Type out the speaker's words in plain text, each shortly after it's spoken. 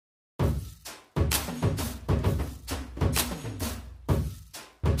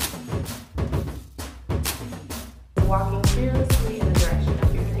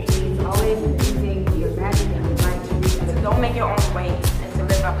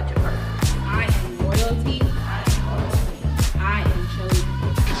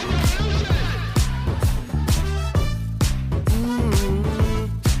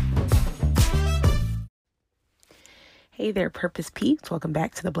Hey there, Purpose Peeps. Welcome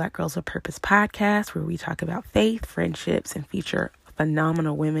back to the Black Girls of Purpose podcast, where we talk about faith, friendships, and feature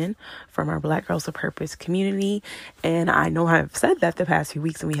phenomenal women from our Black Girls of Purpose community. And I know I've said that the past few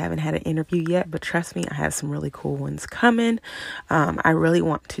weeks and we haven't had an interview yet, but trust me, I have some really cool ones coming. I really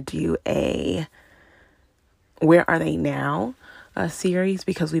want to do a Where Are They Now series,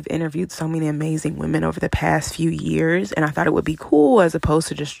 because we've interviewed so many amazing women over the past few years, and I thought it would be cool, as opposed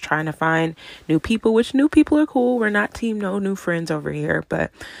to just trying to find new people, which new people are cool. We're not team no new friends over here,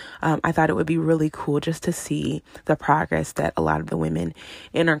 but I thought it would be really cool just to see the progress that a lot of the women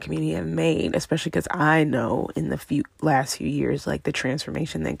in our community have made, especially because I know in the last few years, like the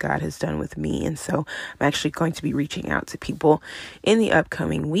transformation that God has done with me. And so I'm actually going to be reaching out to people in the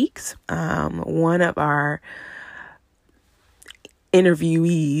upcoming weeks. One of our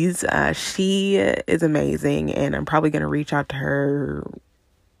interviewees, she is amazing, and I'm probably going to reach out to her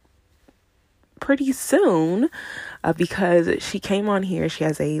pretty soon because she came on here. She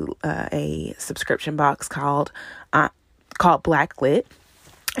has a subscription box called Blacklit,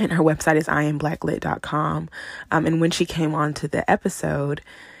 and her website is iamblacklit.com. And when she came on to the episode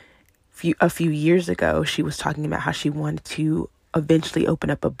a few years ago, she was talking about how she wanted to eventually open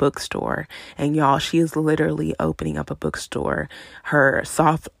up a bookstore. And y'all, she is literally opening up a bookstore. Her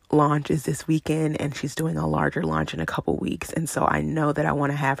soft launch is this weekend, and she's doing a larger launch in a couple weeks. And so I know that I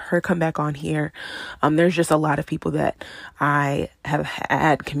want to have her come back on here. There's just a lot of people that I have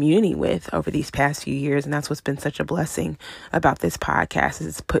had community with over these past few years, and that's what's been such a blessing about this podcast, is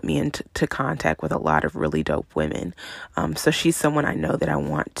it's put me into contact with a lot of really dope women. So she's someone I know that I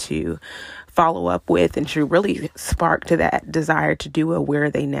want to follow up with, and she really sparked to that desire to do a Where Are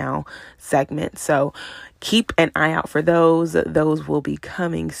They Now segment. So keep an eye out for those. Those will be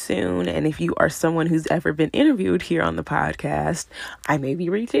coming soon. And if you are someone who's ever been interviewed here on the podcast, I may be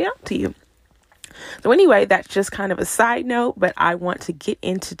reaching out to you. So anyway, that's just kind of a side note, but I want to get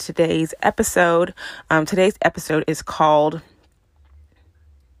into today's episode. Today's episode is called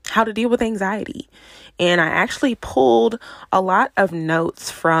How to Deal with Anxiety. And I actually pulled a lot of notes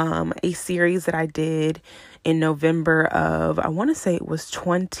from a series that I did in November of, I want to say it was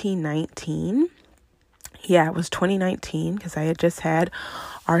 2019. Yeah, it was 2019, because I had just had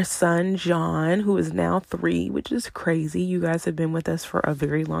our son, John, who is now 3, which is crazy. You guys have been with us for a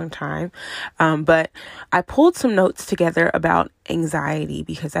very long time. But I pulled some notes together about anxiety,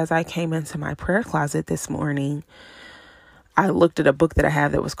 because as I came into my prayer closet this morning, I looked at a book that I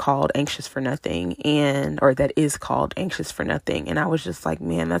have that was called Anxious for Nothing, or that is called Anxious for Nothing. And I was just like,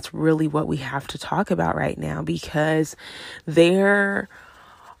 man, that's really what we have to talk about right now, because there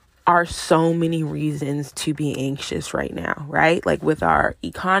are so many reasons to be anxious right now, right? Like with our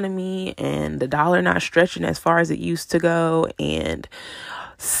economy and the dollar not stretching as far as it used to go, and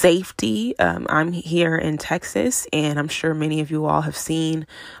safety. I'm here in Texas, and I'm sure many of you all have seen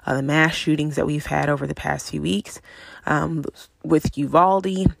the mass shootings that we've had over the past few weeks, with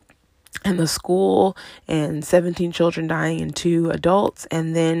Uvalde and the school, and 17 children dying and 2 adults.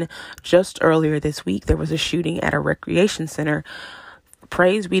 And then just earlier this week, there was a shooting at a recreation center.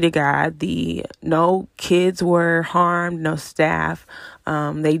 Praise be to God, no kids were harmed, no staff.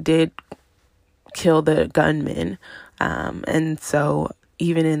 They did kill the gunman. And so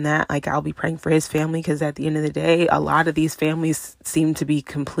even in that, like, I'll be praying for his family, because at the end of the day, a lot of these families seem to be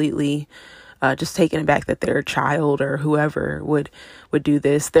completely just taken aback that their child or whoever would do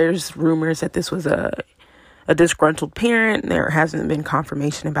this. There's rumors that this was a disgruntled parent. There hasn't been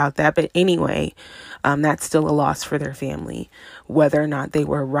confirmation about that. But anyway, that's still a loss for their family, whether or not they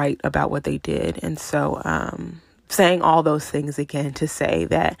were right about what they did. And so saying all those things again to say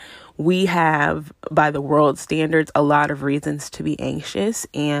that we have, by the world's standards, a lot of reasons to be anxious.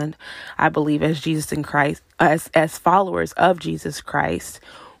 And I believe as Jesus in Christ, as followers of Jesus Christ,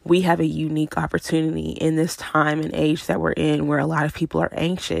 we have a unique opportunity in this time and age that we're in, where a lot of people are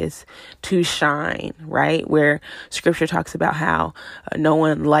anxious, to shine, right? Where scripture talks about how no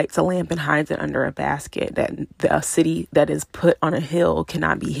one lights a lamp and hides it under a basket, that a city that is put on a hill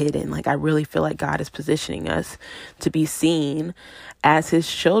cannot be hidden. Like, I really feel like God is positioning us to be seen as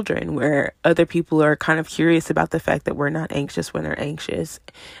his children, where other people are kind of curious about the fact that we're not anxious when they're anxious.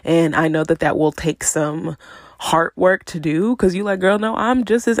 And I know that will take some heart work to do, because you like, girl, no, I'm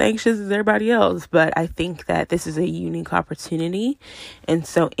just as anxious as everybody else. But I think that this is a unique opportunity. And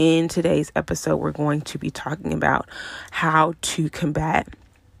so in today's episode, we're going to be talking about how to combat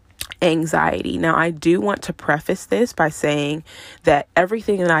anxiety. Now, I do want to preface this by saying that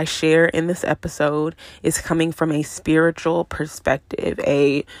everything that I share in this episode is coming from a spiritual perspective,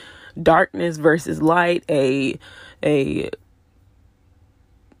 a darkness versus light, a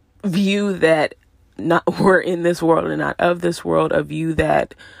view that we're in this world and not of this world, a view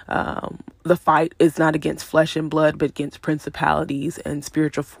that the fight is not against flesh and blood, but against principalities and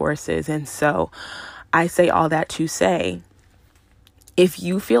spiritual forces. And so I say all that to say, if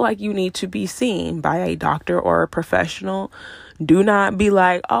you feel like you need to be seen by a doctor or a professional, do not be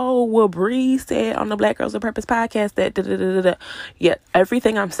like, oh, well, Bree said on the Black Girls of Purpose podcast that da-da-da-da-da. Yet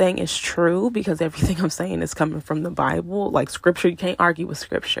everything I'm saying is true, because everything I'm saying is coming from the Bible. Like scripture, you can't argue with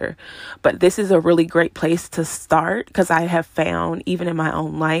scripture. But this is a really great place to start, because I have found, even in my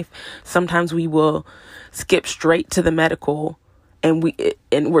own life, sometimes we will skip straight to the medical, and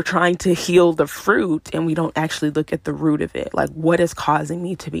we're trying to heal the fruit, and we don't actually look at the root of it. Like, what is causing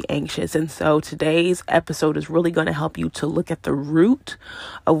me to be anxious? And so today's episode is really going to help you to look at the root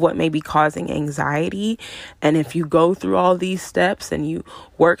of what may be causing anxiety. And if you go through all these steps and you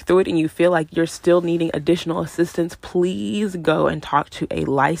work through it and you feel like you're still needing additional assistance, please go and talk to a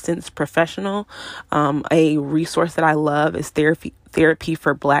licensed professional. A resource that I love is Therapy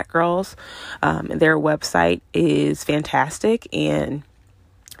for Black Girls. Their website is fantastic, and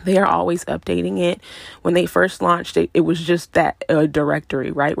they are always updating it. When they first launched it, it was just that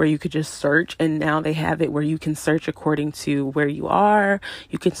directory, right, where you could just search, and now they have it where you can search according to where you are.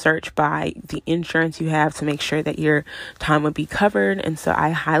 You can search by the insurance you have to make sure that your time would be covered, and so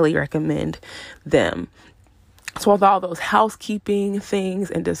I highly recommend them. So with all those housekeeping things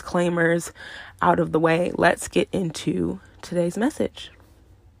and disclaimers out of the way, let's get into today's message.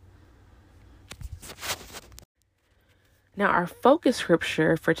 Now, our focus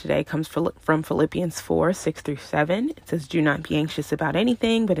scripture for today comes from Philippians 4:6-7. It says, do not be anxious about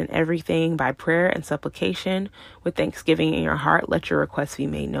anything, but in everything by prayer and supplication with thanksgiving in your heart, let your requests be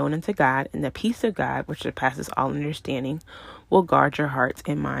made known unto God, and the peace of God, which surpasses all understanding, will guard your hearts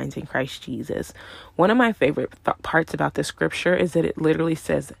and minds in Christ Jesus. One of my favorite parts about this scripture is that it literally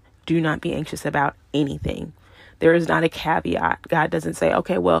says, do not be anxious about anything. There is not a caveat. God doesn't say,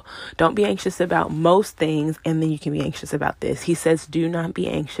 okay, well, don't be anxious about most things, and then you can be anxious about this. He says, do not be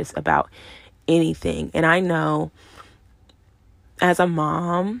anxious about anything. And I know as a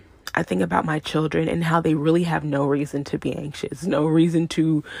mom, I think about my children and how they really have no reason to be anxious, no reason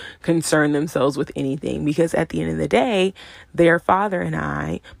to concern themselves with anything, because at the end of the day, their father and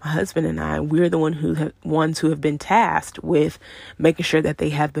I, my husband and I, we're the ones who have been tasked with making sure that they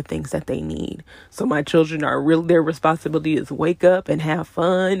have the things that they need. So my children their responsibility is wake up and have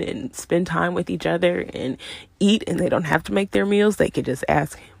fun and spend time with each other and eat, and they don't have to make their meals. They could just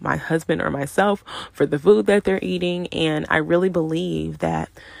ask my husband or myself for the food that they're eating. And I really believe that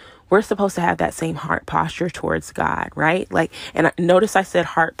we're supposed to have that same heart posture towards God, right? Like, and notice I said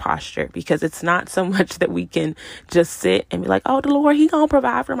heart posture, because it's not so much that we can just sit and be like, oh, the Lord, He gonna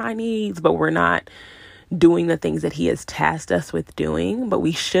provide for my needs, but we're not doing the things that He has tasked us with doing. But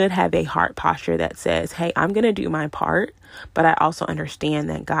we should have a heart posture that says, hey, I'm going to do my part, but I also understand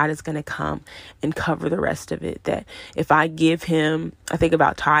that God is going to come and cover the rest of it. That if I give Him, I think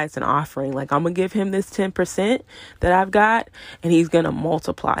about tithes and offering, like I'm going to give Him this 10% that I've got, and He's going to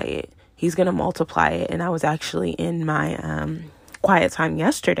multiply it. He's going to multiply it. And I was actually in my quiet time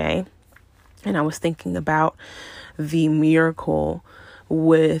yesterday, and I was thinking about the miracle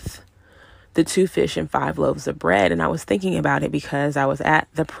with the 2 fish and 5 loaves of bread. And I was thinking about it because I was at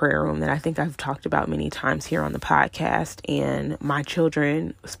the prayer room that I think I've talked about many times here on the podcast. And my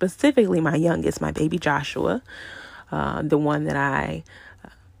children, specifically my youngest, my baby Joshua, the one that I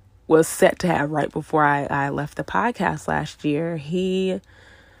was set to have right before I left the podcast last year, he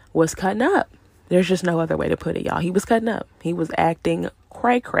was cutting up. There's just no other way to put it, y'all. He was cutting up. He was acting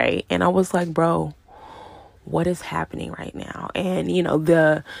cray-cray. And I was like, bro, what is happening right now? And, you know,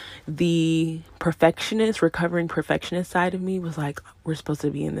 the recovering perfectionist side of me was like, we're supposed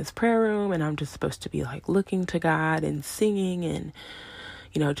to be in this prayer room, and I'm just supposed to be like looking to God and singing and,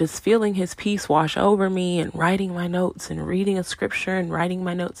 you know, just feeling His peace wash over me and writing my notes and reading a scripture and writing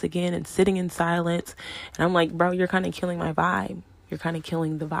my notes again and sitting in silence. And I'm like, bro, you're kind of killing my vibe. You're kind of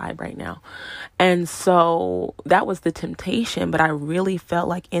killing the vibe right now. And so that was the temptation. But I really felt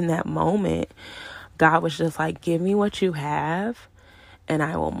like in that moment, God was just like, give me what you have and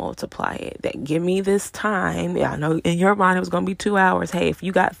I will multiply it. That give me this time. Yeah, I know in your mind it was going to be 2 hours. Hey, if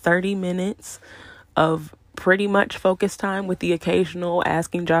you got 30 minutes of pretty much focus time with the occasional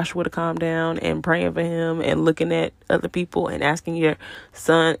asking Joshua to calm down and praying for him and looking at other people and asking your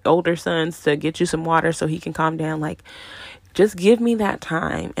older sons to get you some water so he can calm down, like, just give me that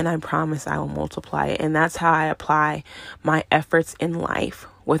time and I promise I will multiply it. And that's how I apply my efforts in life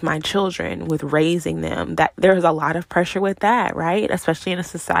with my children, with raising them. That there's a lot of pressure with that, right? Especially in a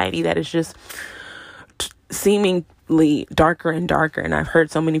society that is just seemingly darker and darker. And I've heard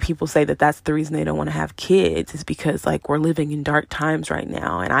so many people say that that's the reason they don't want to have kids, is because like we're living in dark times right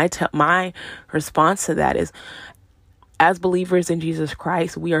now. And my response to that is, as believers in Jesus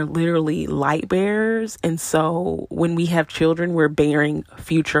Christ, we are literally light bearers. And so when we have children, we're bearing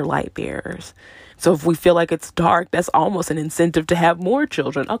future light bearers. So if we feel like it's dark, that's almost an incentive to have more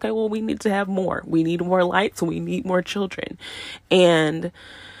children. Okay, well, we need to have more. We need more light, so we need more children. And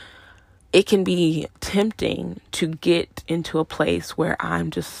it can be tempting to get into a place where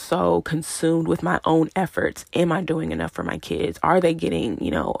I'm just so consumed with my own efforts. Am I doing enough for my kids? Are they getting,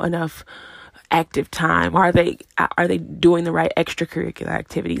 enough active time? Are they doing the right extracurricular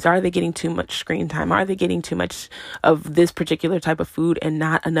activities? Are they getting too much screen time? Are they getting too much of this particular type of food and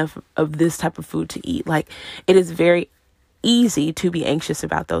not enough of this type of food to eat? Like, it is very easy to be anxious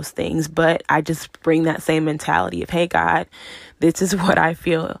about those things, but I just bring that same mentality of, hey, God, this is what I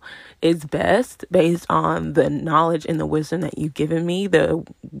feel is best based on the knowledge and the wisdom that you've given me, the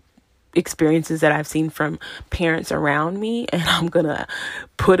experiences that I've seen from parents around me, and I'm gonna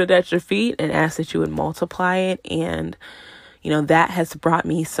put it at your feet and ask that you would multiply it. And that has brought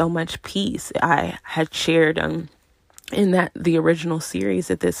me so much peace. I had shared in the original series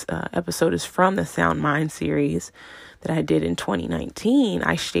that this episode is from, the Sound Mind series that I did in 2019.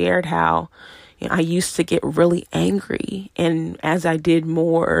 I shared how I used to get really angry, and as I did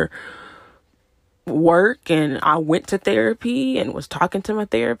more work and I went to therapy and was talking to my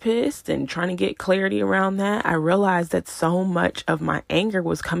therapist and trying to get clarity around that, I realized that so much of my anger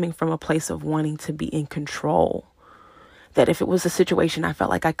was coming from a place of wanting to be in control. That if it was a situation I felt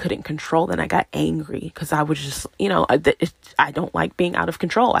like I couldn't control, then I got angry because I was just, I don't like being out of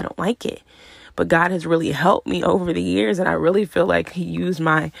control. I don't like it. But God has really helped me over the years, and I really feel like He used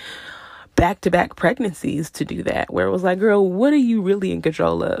my back-to-back pregnancies to do that, where it was like, girl, what are you really in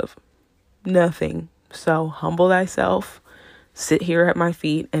control of? Nothing. So humble thyself, sit here at my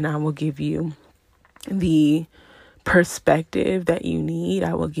feet, and I will give you the perspective that you need.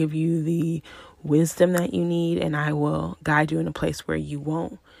 I will give you the wisdom that you need, and I will guide you in a place where you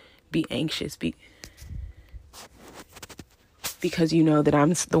won't be anxious because you know that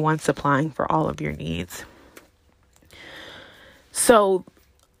I'm the one supplying for all of your needs. So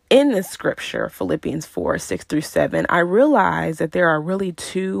in the scripture, Philippians 4:6-7, I realize that there are really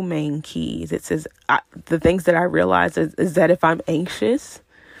two main keys. It says, the things that I realize is that if I'm anxious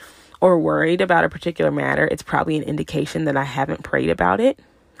or worried about a particular matter, it's probably an indication that I haven't prayed about it.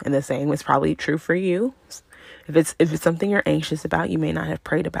 And the same is probably true for you. If it's something you're anxious about, you may not have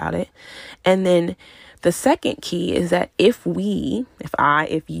prayed about it. And then the second key is that if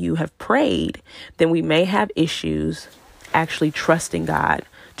you have prayed, then we may have issues actually trusting God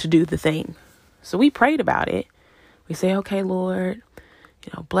to do the thing. So we prayed about it. We say, okay, Lord,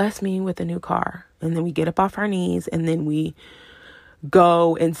 bless me with a new car. And then we get up off our knees, and then we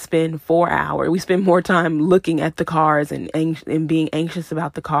go and spend 4 hours. We spend more time looking at the cars and being anxious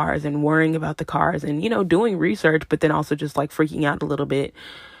about the cars and worrying about the cars and, doing research, but then also just like freaking out a little bit.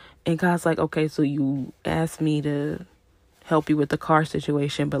 And God's like, okay, so you asked me to help you with the car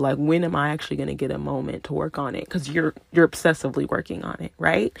situation, but like, when am I actually going to get a moment to work on it? Because you're obsessively working on it,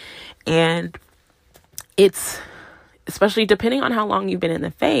 right? And it's, especially depending on how long you've been in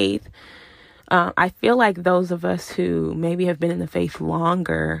the faith, I feel like those of us who maybe have been in the faith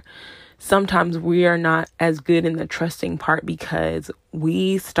longer, sometimes we are not as good in the trusting part because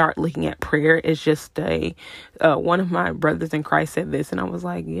we start looking at prayer as just one of my brothers in Christ said this, and I was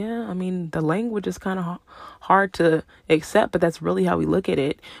like, yeah, I mean, the language is kind of hard to accept, but that's really how we look at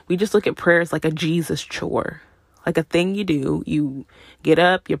it. We just look at prayer as like a Jesus chore, like a thing you do. You get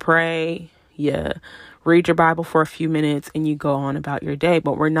up, you pray, you read your Bible for a few minutes, and you go on about your day.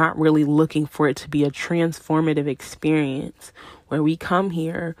 But we're not really looking for it to be a transformative experience where we come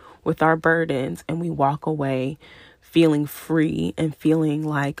here with our burdens and we walk away feeling free and feeling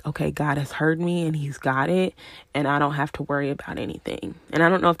like, okay, God has heard me and He's got it, and I don't have to worry about anything. And I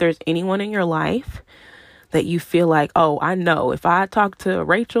don't know if there's anyone in your life that you feel like, oh, I know if I talk to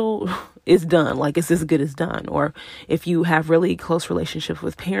Rachel, it's done. Like, it's as good as done. Or if you have really close relationships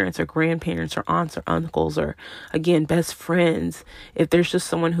with parents or grandparents or aunts or uncles or, again, best friends, if there's just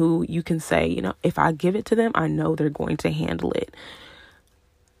someone who you can say, if I give it to them, I know they're going to handle it.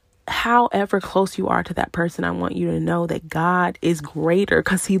 However close you are to that person, I want you to know that God is greater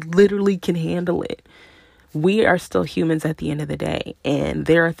because He literally can handle it. We are still humans at the end of the day, and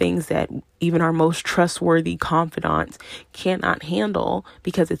there are things that even our most trustworthy confidants cannot handle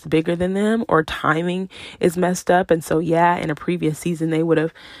because it's bigger than them or timing is messed up. And so, yeah, in a previous season, they would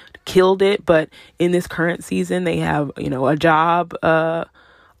have killed it. But in this current season, they have, a job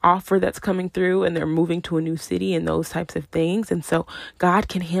offer that's coming through and they're moving to a new city and those types of things. And so God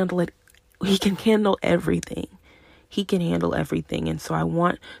can handle it. He can handle everything. He can handle everything. And so I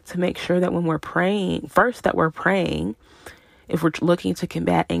want to make sure that when we're praying, first that we're praying, if we're looking to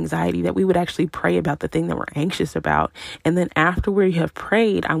combat anxiety, that we would actually pray about the thing that we're anxious about. And then after we have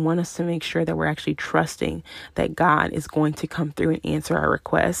prayed, I want us to make sure that we're actually trusting that God is going to come through and answer our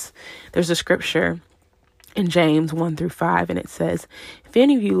requests. There's a scripture in James 1-5, and it says, if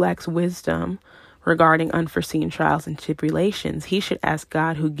any of you lacks wisdom regarding unforeseen trials and tribulations, he should ask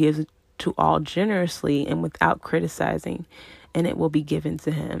God, who gives to all generously and without criticizing, and it will be given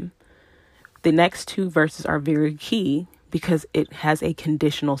to him. The next two verses are very key because it has a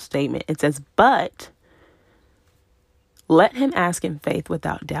conditional statement. It says, but let him ask in faith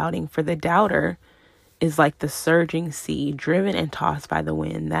without doubting, for the doubter is like the surging sea, driven and tossed by the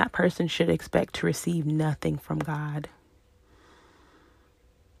wind. That person should expect to receive nothing from God.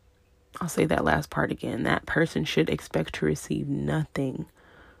 I'll say that last part again. That person should expect to receive nothing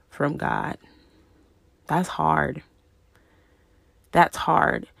from God. That's hard. That's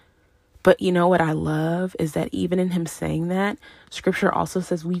hard. But you know what I love is that even in him saying that, scripture also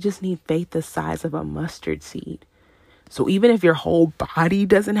says we just need faith the size of a mustard seed. So even if your whole body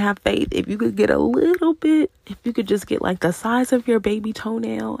doesn't have faith, if you could get a little bit, if you could just get like the size of your baby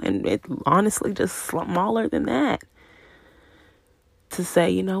toenail, and it honestly just smaller than that, to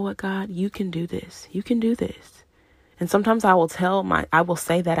say, you know what, God, you can do this. You can do this. And sometimes I will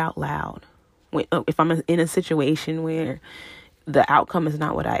say that out loud. If I'm in a situation where the outcome is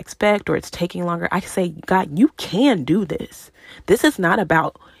not what I expect or it's taking longer, I say, God, you can do this. This is not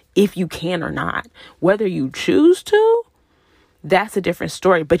about if you can or not. Whether you choose to, that's a different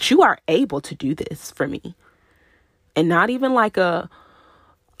story. But you are able to do this for me. And not even like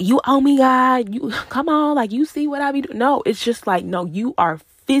you owe me, God. You come on, like you see what I be doing. No, it's just like, no, you are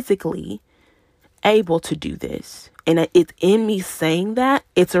physically able to do this. And it's in me saying that,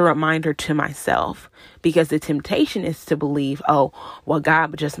 it's a reminder to myself, because the temptation is to believe, oh, well,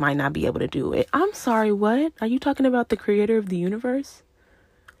 God just might not be able to do it. I'm sorry, what? Are you talking about the creator of the universe?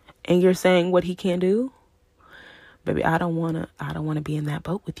 And you're saying what he can't do? Baby, I don't want to be in that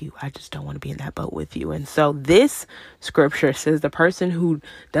boat with you. I just don't want to be in that boat with you. And so this scripture says the person who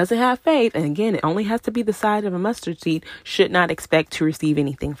doesn't have faith, and again, it only has to be the size of a mustard seed, should not expect to receive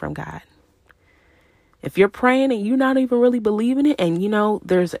anything from God. If you're praying and you're not even really believing it, and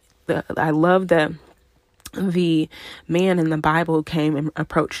I love that the man in the Bible who came and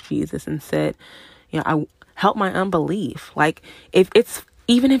approached Jesus and said, I help my unbelief. Like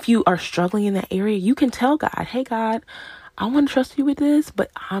even if you are struggling in that area, you can tell God, hey, God, I want to trust you with this, but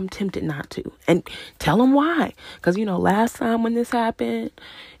I'm tempted not to. And tell him why. Because, last time when this happened,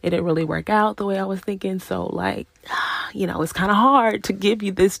 it didn't really work out the way I was thinking. So it's kind of hard to give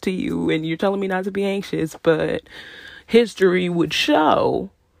you this to you, and you're telling me not to be anxious, but history would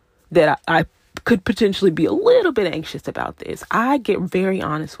show that I could potentially be a little bit anxious about this. I get very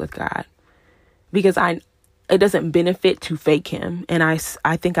honest with God because it doesn't benefit to fake him. And I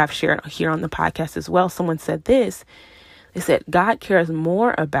think I've shared here on the podcast as well. Someone said this. They said, God cares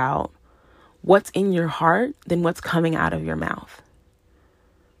more about what's in your heart than what's coming out of your mouth.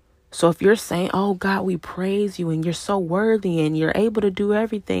 So if you're saying, oh, God, we praise you and you're so worthy and you're able to do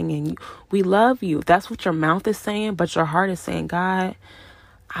everything and we love you. If that's what your mouth is saying, but your heart is saying, God,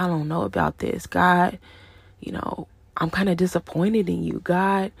 I don't know about this. God, I'm kind of disappointed in you.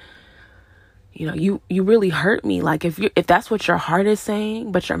 God, you really hurt me. Like if that's what your heart is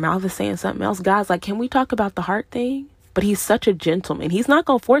saying, but your mouth is saying something else, God's like, can we talk about the heart thing? But he's such a gentleman. He's not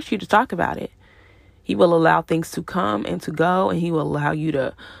going to force you to talk about it. He will allow things to come and to go, and he will allow you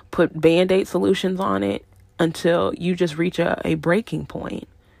to put Band-Aid solutions on it until you just reach a breaking point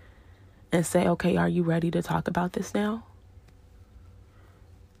and say, okay, are you ready to talk about this now?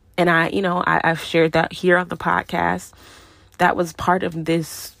 And I've shared that here on the podcast. That was part of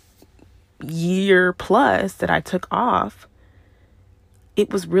this year plus that I took off. It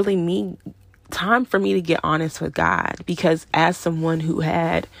was really time for me to get honest with God, because as someone who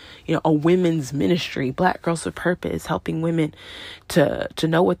had, a women's ministry, Black Girls with Purpose, helping women to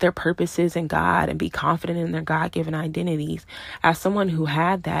know what their purpose is in God and be confident in their God-given identities. As someone who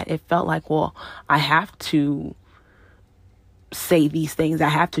had that, it felt like, well, I have to say these things. I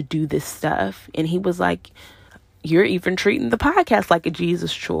have to do this stuff. And he was like, you're even treating the podcast like a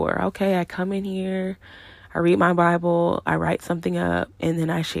Jesus chore. Okay, I come in here, I read my Bible, I write something up, and then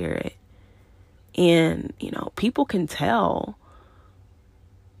I share it. And, people can tell.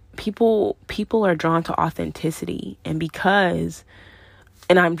 People are drawn to authenticity. And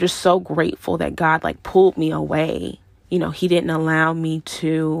I'm just so grateful that God pulled me away, he didn't allow me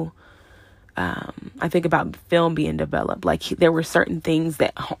to, I think about film being developed. Like there were certain things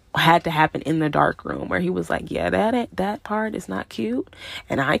that had to happen in the dark room where he was like, yeah, that part is not cute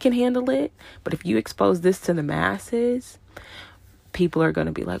and I can handle it. But if you expose this to the masses, people are going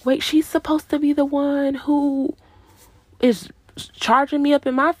to be like, wait, she's supposed to be the one who is charging me up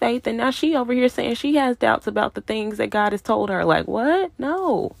in my faith. And now she over here saying she has doubts about the things that God has told her. Like, what?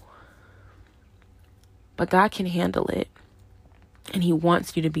 No. But God can handle it. And he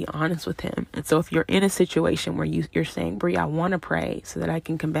wants you to be honest with him. And so if you're in a situation where you're saying, Brie, I want to pray so that I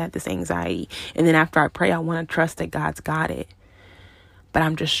can combat this anxiety. And then after I pray, I want to trust that God's got it. But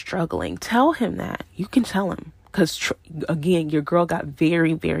I'm just struggling. Tell him that. You can tell him. Because, again, your girl got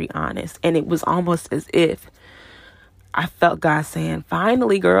very, very honest. And it was almost as if I felt God saying,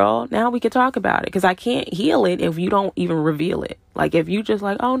 finally, girl, now we can talk about it. Because I can't heal it if you don't even reveal it. Like, if you just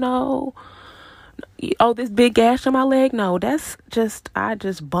like, oh, no. Oh, this big gash on my leg. No, that's just, I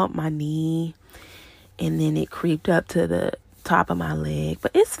just bumped my knee. And then it creeped up to the top of my leg.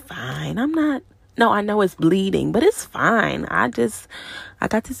 But it's fine. I know it's bleeding, but it's fine. I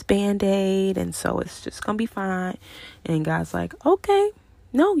got this Band-Aid, and so it's just going to be fine. And God's like, okay,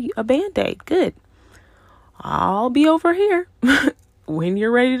 no, a Band-Aid. Good. I'll be over here when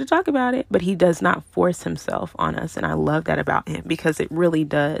you're ready to talk about it. But he does not force himself on us. And I love that about him because it really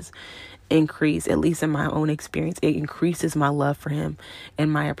does increase, at least in my own experience, it increases my love for him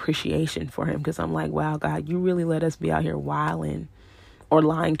and my appreciation for him. Because I'm like, wow, God, you really let us be out here wilding or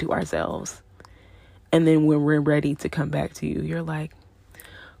lying to ourselves. And then when we're ready to come back to you, you're like,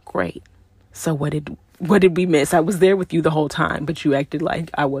 great. So what did we miss? I was there with you the whole time, but you acted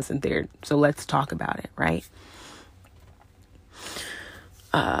like I wasn't there. So let's talk about it, right?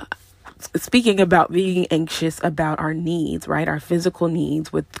 Speaking about being anxious about our needs, right? Our physical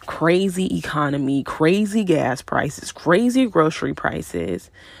needs with crazy economy, crazy gas prices, crazy grocery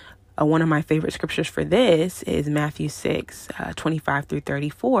prices. One of my favorite scriptures for this is Matthew 6, 25 through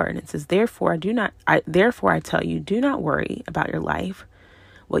 34. And it says, therefore I tell you, do not worry about your life,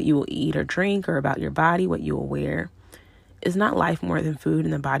 what you will eat or drink, or about your body, what you will wear. Is not life more than food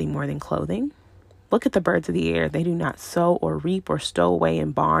and the body more than clothing? Look at the birds of the air. They do not sow or reap or stow away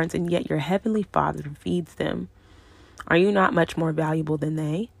in barns, and yet your heavenly Father feeds them. Are you not much more valuable than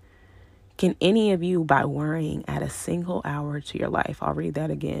they? Can any of you, by worrying, add a single hour to your life? I'll read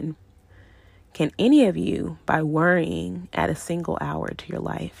that again. Can any of you, by worrying, add a single hour to your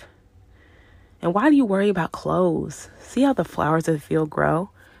life? And why do you worry about clothes? See how the flowers of the field grow?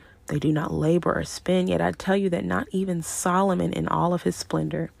 They do not labor or spin, yet I tell you that not even Solomon in all of his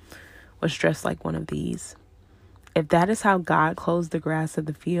splendor was dressed like one of these. If that is how God clothes the grass of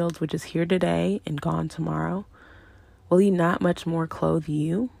the fields, which is here today and gone tomorrow, will he not much more clothe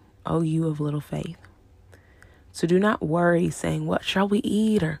you, O you of little faith? So do not worry, saying, what shall we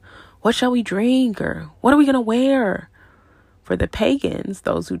eat? Or what shall we drink? Or what are we going to wear? For the pagans,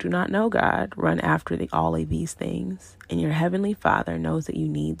 those who do not know God, run after all of these things, and your heavenly Father knows that you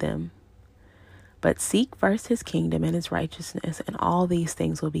need them. But seek first his kingdom and his righteousness, and all these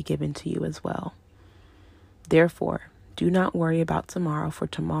things will be given to you as well. Therefore, do not worry about tomorrow, for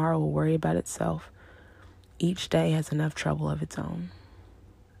tomorrow will worry about itself. Each day has enough trouble of its own.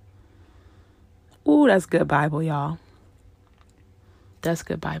 Ooh, that's good Bible, y'all. That's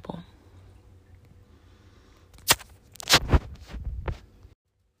good Bible.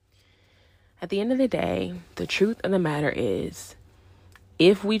 At the end of the day, the truth of the matter is,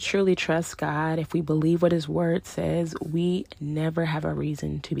 if we truly trust God, if we believe what his word says, we never have a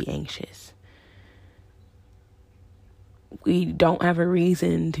reason to be anxious. We don't have a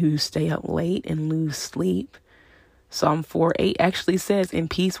reason to stay up late and lose sleep. Psalm 4:8 actually says, in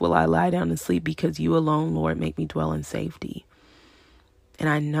peace will I lie down and sleep, because you alone, Lord, make me dwell in safety. And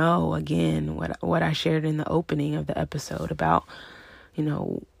I know, again, what I shared in the opening of the episode about,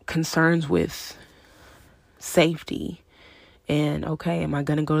 concerns with safety. And okay, am I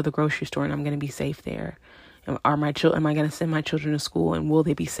going to go to the grocery store and I'm going to be safe there? Am I going to send my children to school and will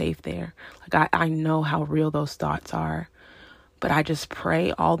they be safe there? Like I know how real those thoughts are, but I just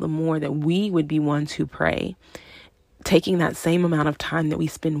pray all the more that we would be ones who pray, taking that same amount of time that we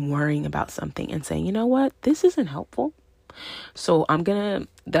spend worrying about something and saying, you know what, this isn't helpful. So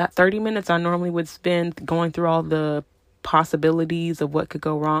that 30 minutes I normally would spend going through all the possibilities of what could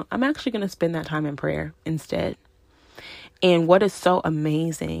go wrong, I'm actually going to spend that time in prayer instead. And what is so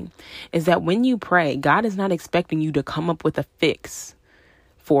amazing is that when you pray, God is not expecting you to come up with a fix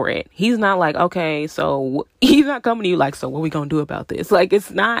for it. He's not like, okay, so he's not coming to you like, so what are we going to do about this? Like, that's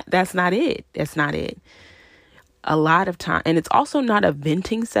not it. That's not it. A lot of time. And it's also not a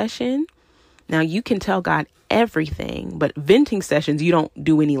venting session. Now, you can tell God everything, but venting sessions, you don't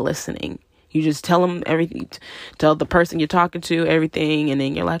do any listening. You just tell them everything, tell the person you're talking to everything, and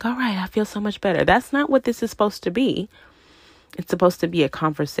then you're like, all right, I feel so much better. That's not what this is supposed to be. It's supposed to be a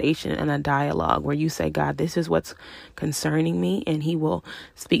conversation and a dialogue where you say, God, this is what's concerning me. And he will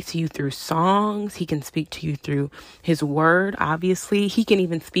speak to you through songs. He can speak to you through his word. Obviously, he can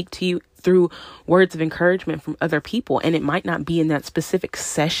even speak to you through words of encouragement from other people. And it might not be in that specific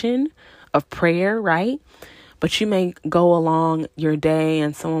session of prayer, right? But you may go along your day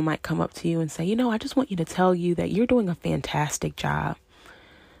and someone might come up to you and say, I just want you to tell you that you're doing a fantastic job.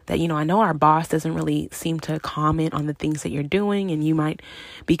 That, I know our boss doesn't really seem to comment on the things that you're doing, and you might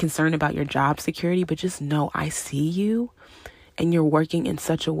be concerned about your job security, but just know I see you and you're working in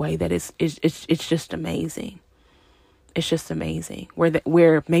such a way that it's just amazing. It's just amazing.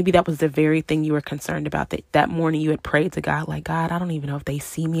 Where maybe that was the very thing you were concerned about, that morning you had prayed to God, like, God, I don't even know if they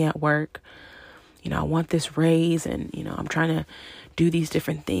see me at work. I want this raise, and, I'm trying to do these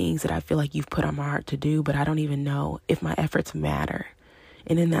different things that I feel like you've put on my heart to do, but I don't even know if my efforts matter.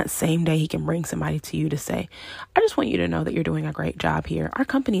 And in that same day, he can bring somebody to you to say, I just want you to know that you're doing a great job here. Our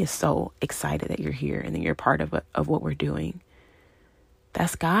company is so excited that you're here and that you're part of what we're doing.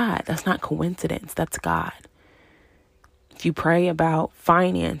 That's God. That's not coincidence. That's God. If you pray about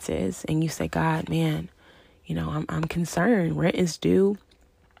finances and you say, God, man, I'm concerned. Rent is due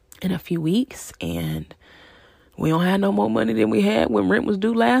in a few weeks, and we don't have no more money than we had when rent was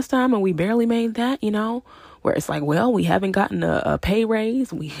due last time, and we barely made that, where it's like, well, we haven't gotten a pay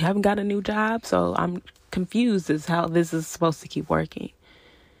raise. We haven't got a new job. So I'm confused as how this is supposed to keep working.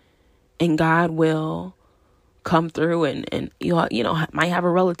 And God will come through and might have a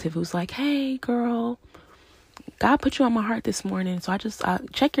relative who's like, hey, girl, God put you on my heart this morning. So I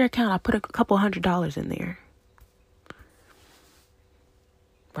check your account. I put a couple $100 in there.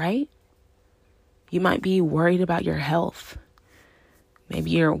 Right? You might be worried about your health.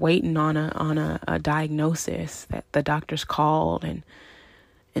 Maybe you're waiting on a diagnosis that the doctors called and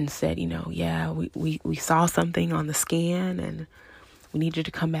said, we saw something on the scan and we need you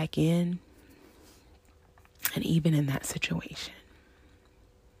to come back in. And even in that situation,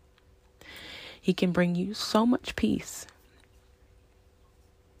 he can bring you so much peace.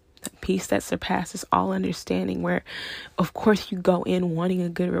 That peace that surpasses all understanding, where, of course, you go in wanting a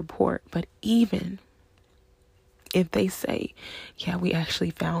good report, but even if they say, yeah, we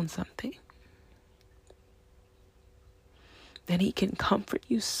actually found something, then he can comfort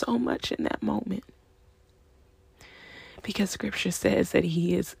you so much in that moment. Because scripture says that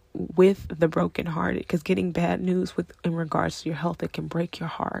he is with the brokenhearted, because getting bad news in regards to your health, it can break your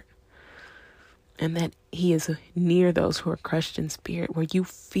heart. And that he is near those who are crushed in spirit, where you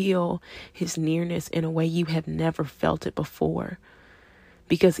feel his nearness in a way you have never felt it before.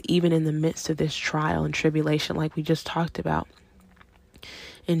 Because even in the midst of this trial and tribulation, like we just talked about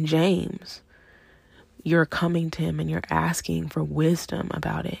in James, you're coming to him and you're asking for wisdom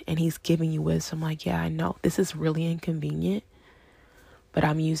about it. And he's giving you wisdom like, yeah, I know this is really inconvenient, but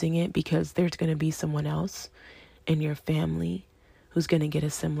I'm using it because there's going to be someone else in your family who's going to get a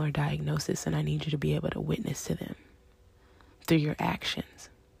similar diagnosis. And I need you to be able to witness to them through your actions.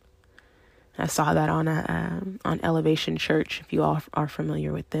 I saw that on Elevation Church, if you all are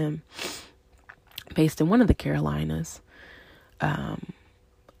familiar with them, based in one of the Carolinas. A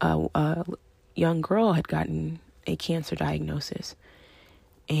young girl had gotten a cancer diagnosis,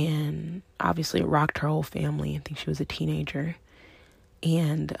 and obviously it rocked her whole family. I think she was a teenager,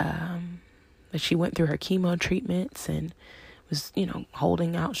 and but she went through her chemo treatments and was,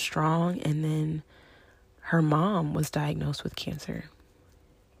 holding out strong. And then her mom was diagnosed with cancer.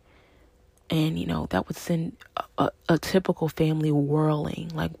 And, that would send a typical family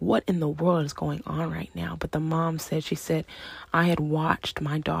whirling. Like, what in the world is going on right now? But the mom said, I had watched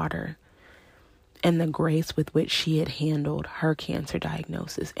my daughter and the grace with which she had handled her cancer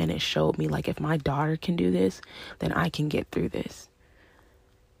diagnosis. And it showed me, like, if my daughter can do this, then I can get through this.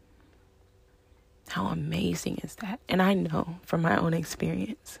 How amazing is that? And I know from my own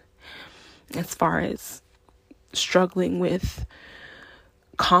experience, as far as struggling with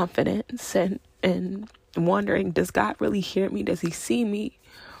confidence and wondering, does God really hear me? Does he see me?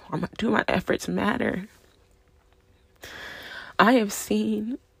 Or do my efforts matter? I have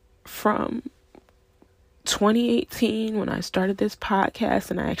seen from 2018, when I started this podcast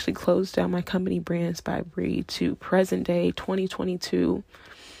and I actually closed down my company, Brands by Bree, to present day 2022,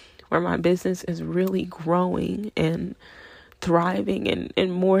 where my business is really growing and thriving,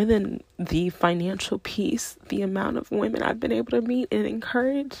 and more than the financial piece, the amount of women I've been able to meet and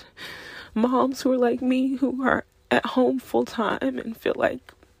encourage, moms who are like me, who are at home full time and feel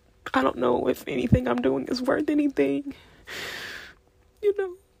like I don't know if anything I'm doing is worth anything. You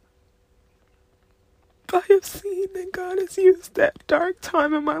know, I have seen that God has used that dark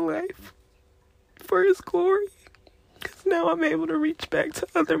time in my life for his glory. Because now I'm able to reach back to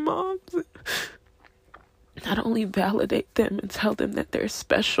other moms and not only validate them and tell them that they're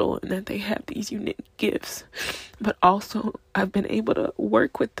special and that they have these unique gifts, but also I've been able to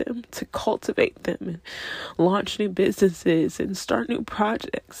work with them to cultivate them and launch new businesses and start new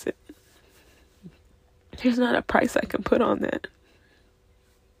projects. And there's not a price I can put on that.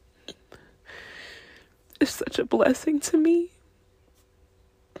 It's such a blessing to me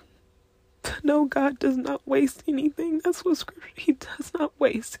to know God does not waste anything. That's what scripture, he does not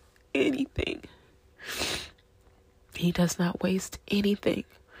waste anything. He does not waste anything.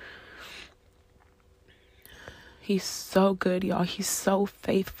 He's so good, y'all. He's so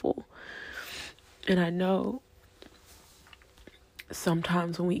faithful. And I know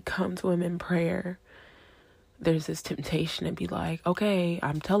sometimes when we come to him in prayer, there's this temptation to be like, okay,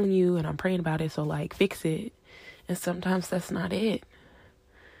 I'm telling you and I'm praying about it, so like fix it. And sometimes that's not it.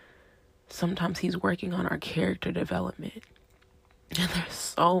 Sometimes he's working on our character development. And there's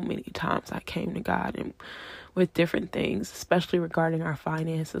so many times I came to God and with different things, especially regarding our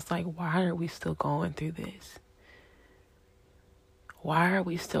finances, like, why are we still going through this? Why are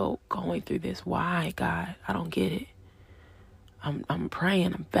we still going through this? Why, God? I don't get it. I'm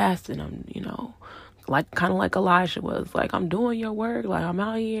praying, I'm fasting, I'm, like kind of like Elijah was, like, I'm doing your work, like I'm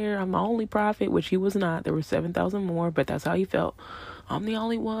out here, I'm the only prophet, which he was not. There were 7,000 more, but that's how he felt. I'm the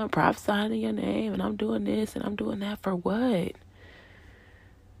only one prophesying in your name, and I'm doing this and I'm doing that for what?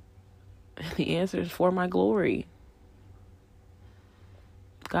 And the answer is for my glory.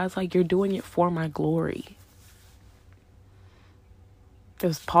 God's like, you're doing it for my glory.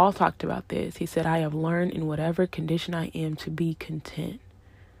 Because Paul talked about this. He said, I have learned in whatever condition I am to be content,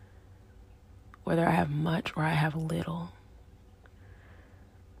 whether I have much or I have little.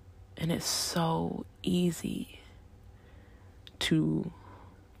 And it's so easy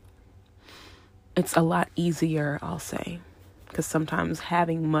it's a lot easier, I'll say, because sometimes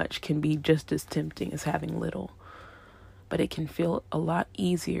having much can be just as tempting as having little. But it can feel a lot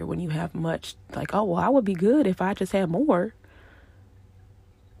easier when you have much, like, oh, well, I would be good if I just had more.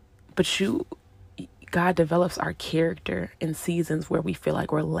 But God develops our character in seasons where we feel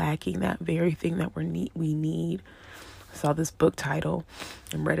like we're lacking that very thing that we need. I saw this book title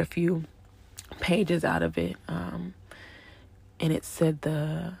and read a few pages out of it. And it said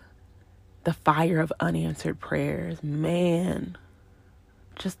the fire of unanswered prayers. Man,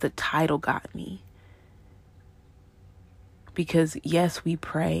 just the title got me. Because yes, we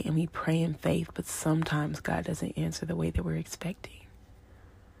pray and we pray in faith, but sometimes God doesn't answer the way that we're expecting.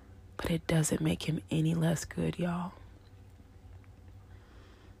 But it doesn't make him any less good, y'all.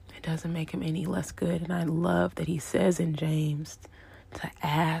 It doesn't make him any less good. And I love that he says in James to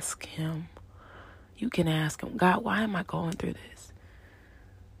ask him. You can ask him, God, why am I going through this?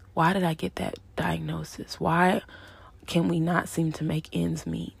 Why did I get that diagnosis? Why can we not seem to make ends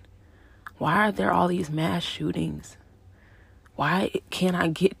meet? Why are there all these mass shootings? Why can't I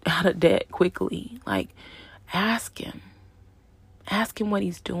get out of debt quickly? Like, ask him. Ask him what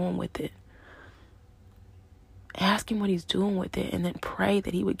he's doing with it. Ask him what he's doing with it, and then pray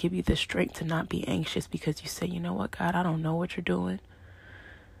that he would give you the strength to not be anxious, because you say, you know what, God, I don't know what you're doing,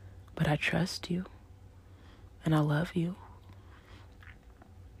 but I trust you and I love you.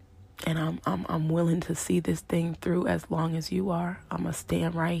 And I'm willing to see this thing through as long as you are. I'm going to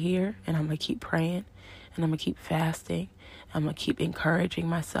stand right here and I'm going to keep praying and I'm going to keep fasting. I'm going to keep encouraging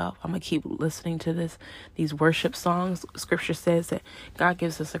myself. I'm going to keep listening to these worship songs. Scripture says that God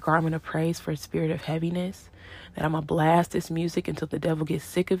gives us a garment of praise for a spirit of heaviness. That I'm going to blast this music until the devil gets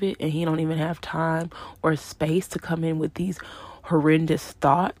sick of it and he don't even have time or space to come in with these horrendous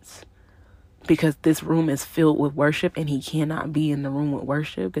thoughts. Because this room is filled with worship and he cannot be in the room with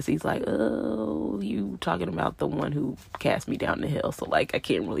worship because he's like, oh, you talking about the one who cast me down the hill. So like, I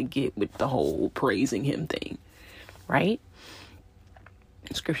can't really get with the whole praising him thing, right?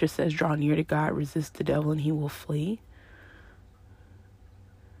 Scripture says, draw near to God, resist the devil and he will flee.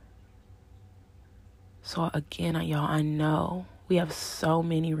 So again, y'all, I know we have so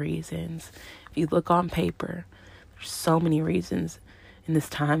many reasons. If you look on paper, there's so many reasons in this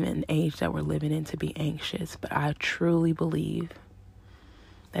time and age that we're living in to be anxious. But I truly believe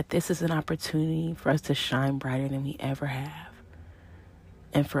that this is an opportunity for us to shine brighter than we ever have.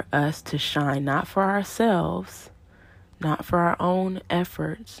 And for us to shine not for ourselves, not for our own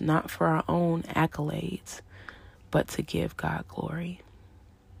efforts, not for our own accolades, but to give God glory.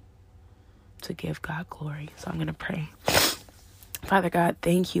 To give God glory. So I'm going to pray. Father God,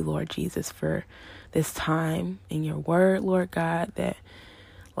 thank you, Lord Jesus, for this time in your word, Lord God, that,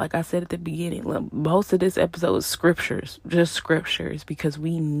 like I said at the beginning, most of this episode is scriptures, just scriptures, because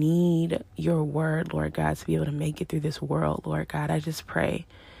we need your word, Lord God, to be able to make it through this world, Lord God. I just pray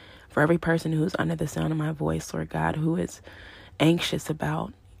for every person who's under the sound of my voice, Lord God, who is anxious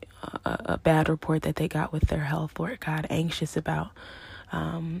about a bad report that they got with their health, Lord God, anxious about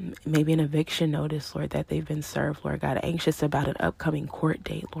maybe an eviction notice, Lord, that they've been served, Lord God, anxious about an upcoming court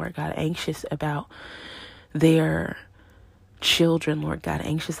date, Lord God, anxious about their children, Lord God,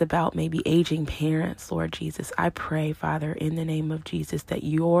 anxious about maybe aging parents, Lord Jesus. I pray, Father, in the name of Jesus, that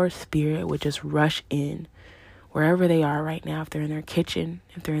your spirit would just rush in wherever they are right now, if they're in their kitchen,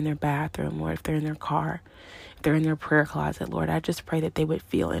 if they're in their bathroom, Lord, if they're in their car, if they're in their prayer closet, Lord. I just pray that they would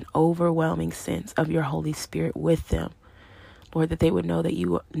feel an overwhelming sense of your Holy Spirit with them. Lord, that they would know that you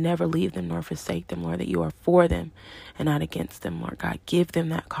will never leave them nor forsake them, Lord, that you are for them and not against them, Lord God. Give them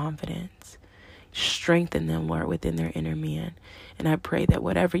that confidence. Strengthen them, Lord, within their inner man. And I pray that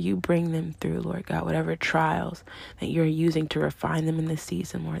whatever you bring them through, Lord God, whatever trials that you're using to refine them in this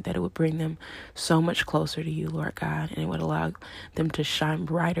season, Lord, that it would bring them so much closer to you, Lord God, and it would allow them to shine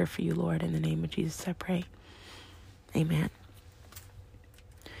brighter for you, Lord. In the name of Jesus, I pray. Amen.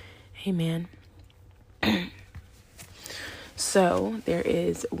 Amen. So there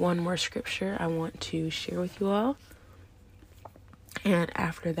is one more scripture I want to share with you all. And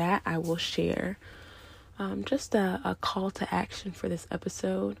after that, I will share just a call to action for this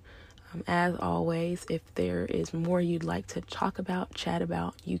episode. As always, if there is more you'd like to talk about, chat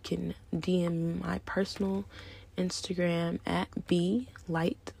about, you can DM my personal Instagram at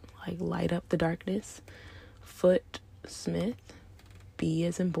 @light, like light up the darkness, Foot Smith, B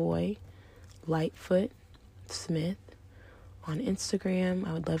as in boy, Lightfoot Smith on Instagram.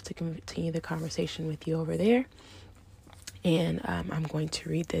 I would love to continue the conversation with you over there. And I'm going to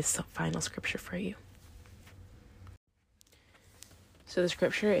read this final scripture for you. So the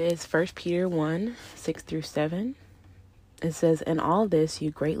scripture is 1 Peter 1, 6-7. It says, "In all this you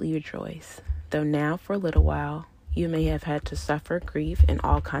greatly rejoice, though now for a little while you may have had to suffer grief in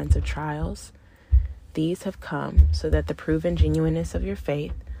all kinds of trials. These have come so that the proven genuineness of your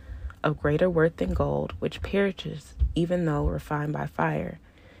faith, of greater worth than gold, which perishes even though refined by fire,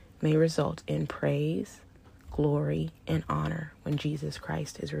 may result in praise, glory, and honor when Jesus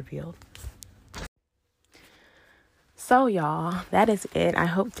Christ is revealed." So y'all, that is it. I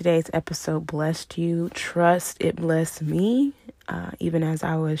hope today's episode blessed you. Trust it blessed me. Even as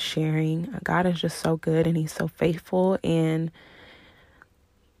I was sharing, God is just so good and he's so faithful. And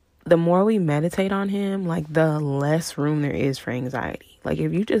the more we meditate on him, like the less room there is for anxiety. Like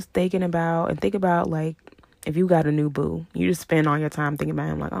if you just think about like, if you got a new boo, you just spend all your time thinking about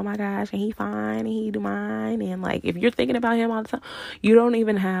him like, oh my gosh, and he fine, and he do mine. And like, if you're thinking about him all the time, you don't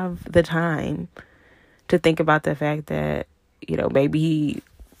even have the time to think about the fact that, you know, maybe he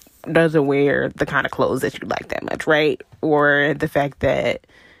doesn't wear the kind of clothes that you like that much, right? Or the fact that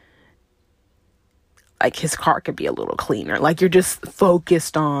like his car could be a little cleaner. Like you're just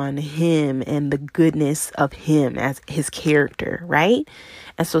focused on him and the goodness of him as his character, right?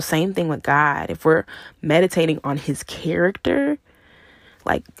 And so same thing with God. If we're meditating on his character,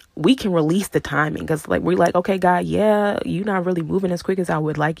 like we can release the timing, because like we're like, okay, God, yeah, you're not really moving as quick as I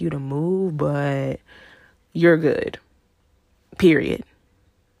would like you to move, but you're good. Period.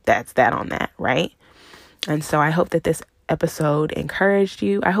 That's that on that, right? And so I hope that this episode encouraged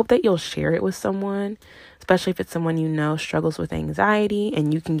you. I hope that you'll share it with someone, especially if it's someone you know struggles with anxiety,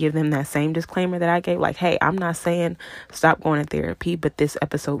 and you can give them that same disclaimer that I gave, like, hey, I'm not saying stop going to therapy, but this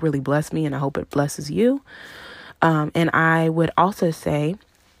episode really blessed me and I hope it blesses you. And I would also say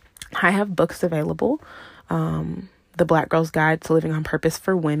I have books available. The Black Girl's Guide to Living on Purpose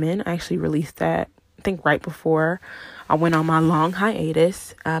for Women. I actually released that, I think, right before I went on my long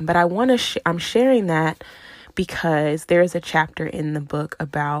hiatus. But I'm sharing that because there is a chapter in the book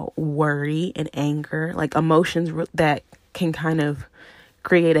about worry and anger, like emotions that can kind of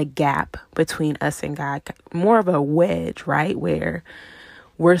create a gap between us and God, more of a wedge, right? Where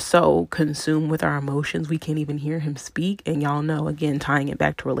we're so consumed with our emotions, we can't even hear him speak. And y'all know, again, tying it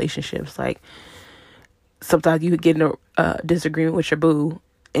back to relationships, like sometimes you get in a disagreement with your boo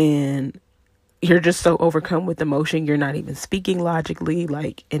and you're just so overcome with emotion, you're not even speaking logically,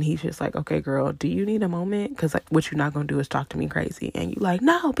 like, and he's just like, okay, girl, do you need a moment? Because like, what you're not going to do is talk to me crazy. And you like,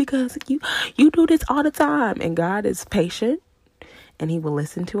 no, because you do this all the time. And God is patient and he will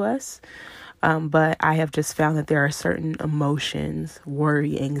listen to us. But I have just found that there are certain emotions,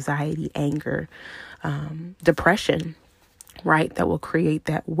 worry, anxiety, anger, depression, right, that will create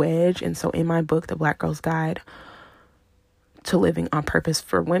that wedge. And so in my book, The Black Girl's Guide to Living on Purpose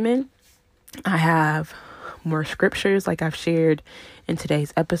for Women. I have more scriptures like I've shared in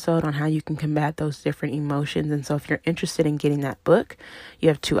today's episode on how you can combat those different emotions. And so if you're interested in getting that book, you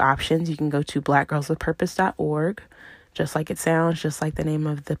have two options. You can go to blackgirlswithpurpose.org, just like it sounds, just like the name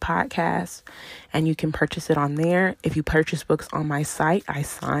of the podcast, and you can purchase it on there. If you purchase books on my site, I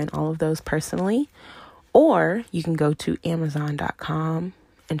sign all of those personally. Or you can go to Amazon.com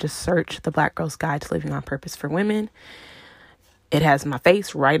and just search The Black Girl's Guide to Living on Purpose for Women. It has my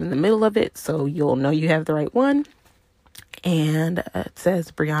face right in the middle of it, so you'll know you have the right one. And it says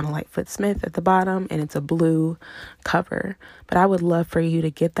Brianna Lightfoot Smith at the bottom, and it's a blue cover. But I would love for you to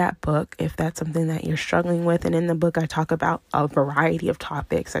get that book if that's something that you're struggling with. And in the book, I talk about a variety of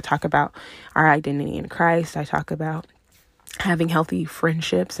topics. I talk about our identity in Christ. I talk about having healthy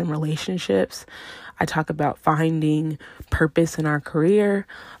friendships and relationships. I talk about finding purpose in our career,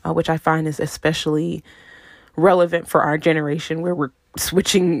 which I find is especially relevant for our generation, where we're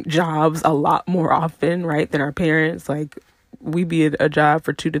switching jobs a lot more often, right, than our parents. Like, we be at a job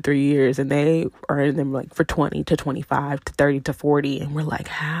for 2 to 3 years, and they are in them like for 20 to 25 to 30 to 40. And we're like,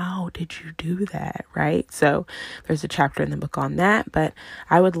 how did you do that? Right. So there's a chapter in the book on that, but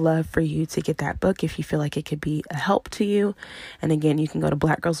I would love for you to get that book if you feel like it could be a help to you. And again, you can go to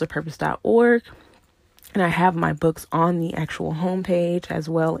blackgirlswithpurpose.org. And I have my books on the actual homepage, as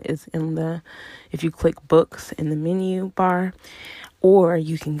well as if you click books in the menu bar, or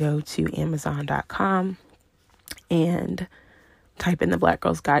you can go to Amazon.com and type in The Black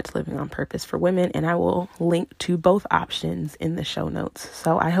Girl's Guide to Living on Purpose for Women, and I will link to both options in the show notes.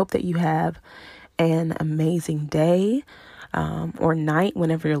 So I hope that you have an amazing day or night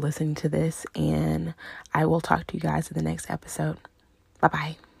whenever you're listening to this, and I will talk to you guys in the next episode.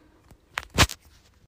 Bye-bye.